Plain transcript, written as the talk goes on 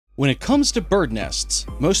When it comes to bird nests,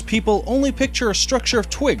 most people only picture a structure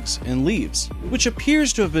of twigs and leaves, which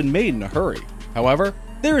appears to have been made in a hurry. However,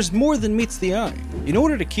 there is more than meets the eye. In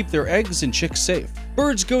order to keep their eggs and chicks safe,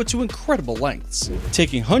 birds go to incredible lengths,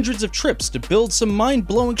 taking hundreds of trips to build some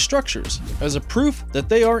mind-blowing structures as a proof that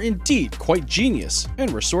they are indeed quite genius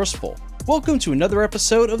and resourceful. Welcome to another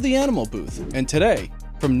episode of the Animal Booth, and today,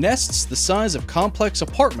 from nests the size of complex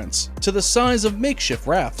apartments to the size of makeshift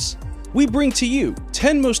rafts, we bring to you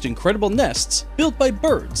 10 most incredible nests built by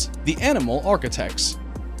birds, the animal architects.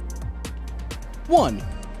 1.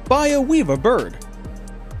 Buy a weaver bird.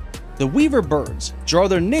 The weaver birds draw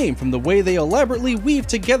their name from the way they elaborately weave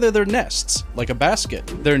together their nests, like a basket.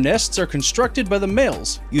 Their nests are constructed by the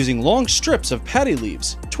males using long strips of paddy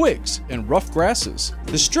leaves, twigs, and rough grasses.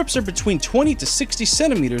 The strips are between 20 to 60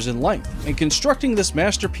 centimeters in length, and constructing this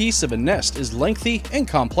masterpiece of a nest is lengthy and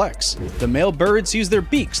complex. The male birds use their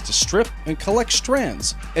beaks to strip and collect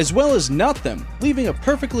strands, as well as knot them, leaving a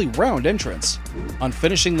perfectly round entrance. On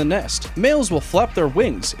finishing the nest, males will flap their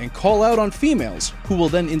wings and call out on females, who will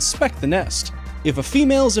then inspect the nest. If a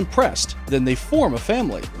female is impressed, then they form a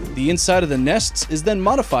family. The inside of the nests is then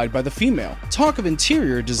modified by the female. Talk of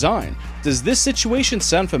interior design. Does this situation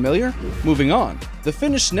sound familiar? Moving on, the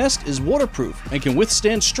finished nest is waterproof and can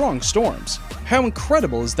withstand strong storms. How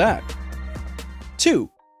incredible is that? 2.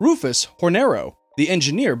 Rufous hornero, the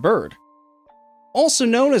engineer bird. Also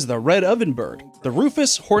known as the red oven bird, the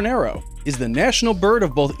Rufous hornero is the national bird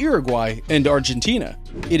of both Uruguay and Argentina.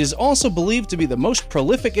 It is also believed to be the most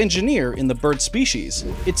prolific engineer in the bird species.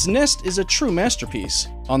 Its nest is a true masterpiece.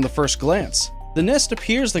 On the first glance, the nest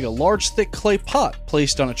appears like a large thick clay pot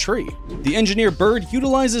placed on a tree. The engineer bird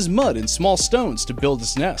utilizes mud and small stones to build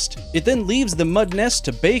its nest. It then leaves the mud nest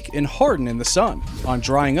to bake and harden in the sun. On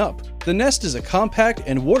drying up, the nest is a compact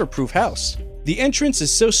and waterproof house. The entrance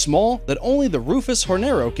is so small that only the Rufous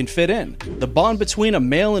hornero can fit in. The bond between a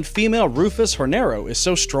male and female Rufous hornero is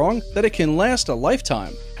so strong that it can last a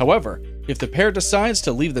lifetime. However, if the pair decides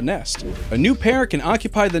to leave the nest, a new pair can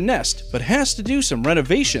occupy the nest but has to do some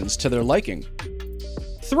renovations to their liking.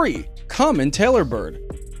 3. Common tailor bird.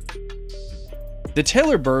 The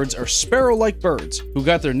tailor birds are sparrow-like birds who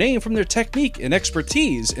got their name from their technique and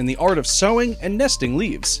expertise in the art of sewing and nesting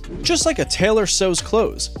leaves. Just like a tailor sews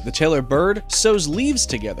clothes, the tailor bird sews leaves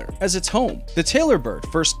together as its home. The tailor bird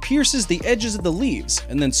first pierces the edges of the leaves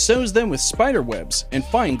and then sews them with spider webs and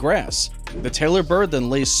fine grass. The tailor bird then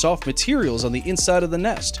lays soft materials on the inside of the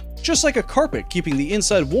nest, just like a carpet, keeping the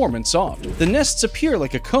inside warm and soft. The nests appear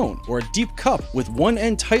like a cone or a deep cup with one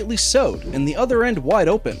end tightly sewed and the other end wide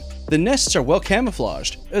open. The nests are well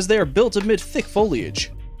camouflaged as they are built amid thick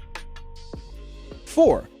foliage.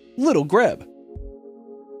 4. Little grebe.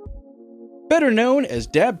 Better known as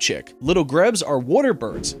dabchick, little grebes are water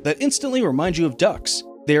birds that instantly remind you of ducks.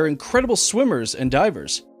 They are incredible swimmers and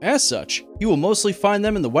divers. As such, you will mostly find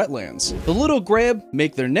them in the wetlands. The little grebe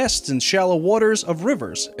make their nests in shallow waters of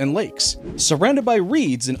rivers and lakes, surrounded by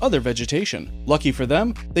reeds and other vegetation. Lucky for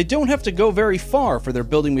them, they don't have to go very far for their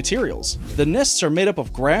building materials. The nests are made up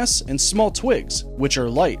of grass and small twigs, which are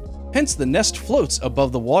light. Hence, the nest floats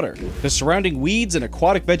above the water. The surrounding weeds and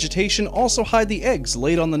aquatic vegetation also hide the eggs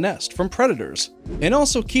laid on the nest from predators, and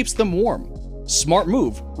also keeps them warm. Smart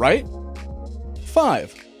move, right?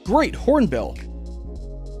 5. Great hornbill.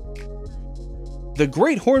 The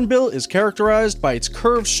great hornbill is characterized by its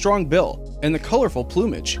curved, strong bill and the colorful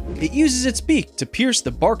plumage. It uses its beak to pierce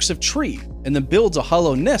the barks of tree and then builds a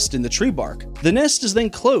hollow nest in the tree bark. The nest is then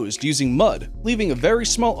closed using mud, leaving a very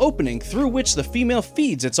small opening through which the female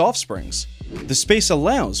feeds its offsprings. The space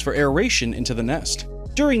allows for aeration into the nest.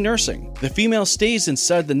 During nursing, the female stays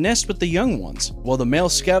inside the nest with the young ones, while the male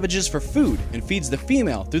scavenges for food and feeds the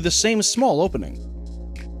female through the same small opening.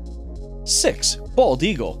 6. Bald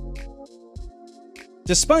eagle.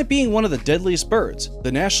 Despite being one of the deadliest birds,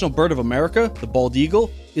 the national bird of America, the bald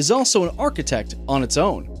eagle, is also an architect on its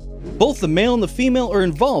own. Both the male and the female are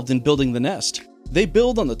involved in building the nest. They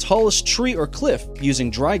build on the tallest tree or cliff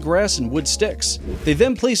using dry grass and wood sticks. They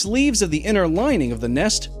then place leaves of the inner lining of the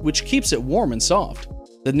nest, which keeps it warm and soft.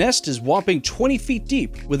 The nest is whopping 20 feet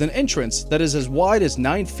deep with an entrance that is as wide as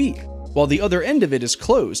 9 feet, while the other end of it is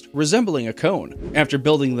closed, resembling a cone. After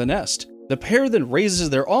building the nest, the pair then raises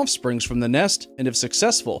their offsprings from the nest, and if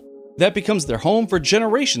successful, that becomes their home for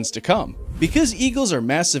generations to come. Because eagles are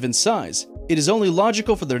massive in size, it is only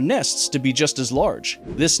logical for their nests to be just as large.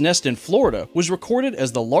 This nest in Florida was recorded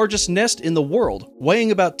as the largest nest in the world,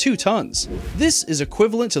 weighing about 2 tons. This is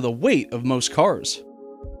equivalent to the weight of most cars.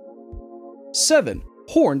 7.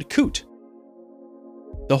 Horned coot.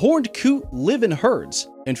 The horned coot live in herds.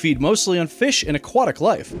 and feed mostly on fish and aquatic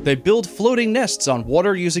life. They build floating nests on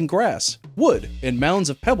water using grass, wood, and mounds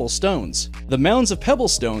of pebble stones. The mounds of pebble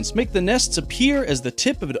stones make the nests appear as the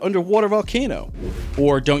tip of an underwater volcano.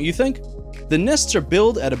 Or don't you think? The nests are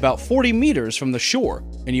built at about 40 meters from the shore,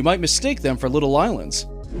 and you might mistake them for little islands.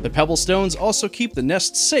 The pebble stones also keep the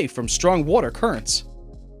nests safe from strong water currents.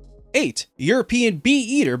 8. European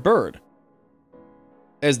bee-eater bird.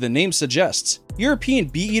 As the name suggests, European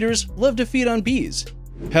bee-eaters love to feed on bees.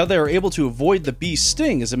 How they are able to avoid the bee's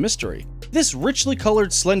sting is a mystery. This richly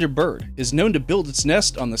colored slender bird is known to build its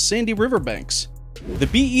nest on the sandy riverbanks. The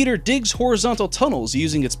bee-eater digs horizontal tunnels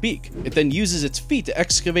using its beak. It then uses its feet to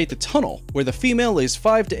excavate the tunnel, where the female lays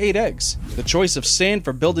 5 to 8 eggs. The choice of sand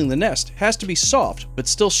for building the nest has to be soft, but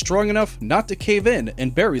still strong enough not to cave in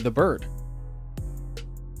and bury the bird.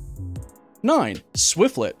 9.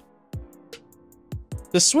 Swiftlet.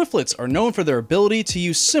 The swiftlets are known for their ability to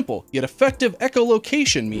use simple yet effective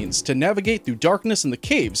echolocation means to navigate through darkness in the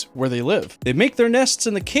caves where they live. They make their nests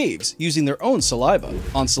in the caves using their own saliva.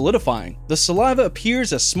 On solidifying, the saliva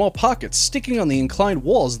appears as small pockets sticking on the inclined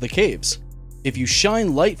walls of the caves. If you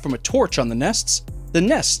shine light from a torch on the nests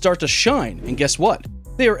start to shine, and guess what?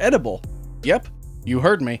 They are edible. Yep, you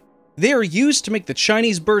heard me. They are used to make the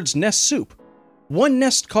Chinese bird's nest soup. One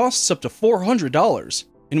nest costs up to $400.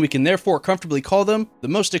 And we can therefore comfortably call them the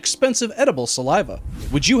most expensive edible saliva.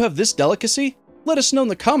 Would you have this delicacy? Let us know in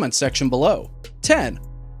the comments section below. 10.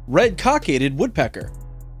 Red cockaded woodpecker.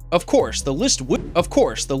 Of course, the list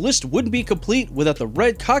wouldn't be complete without the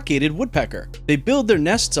red cockaded woodpecker. They build their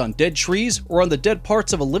nests on dead trees or on the dead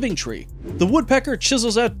parts of a living tree. The woodpecker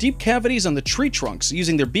chisels out deep cavities on the tree trunks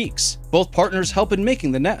using their beaks. Both partners help in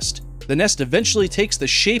making the nest. The nest eventually takes the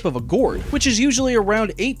shape of a gourd, which is usually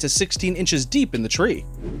around 8 to 16 inches deep in the tree.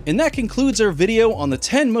 And that concludes our video on the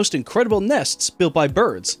 10 most incredible nests built by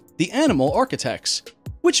birds, the animal architects.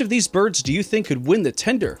 Which of these birds do you think could win the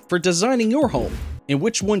tender for designing your home? And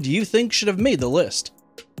which one do you think should have made the list?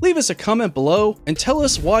 Leave us a comment below and tell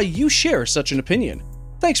us why you share such an opinion.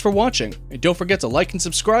 Thanks for watching, and don't forget to like and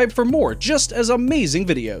subscribe for more just as amazing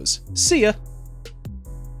videos. See ya!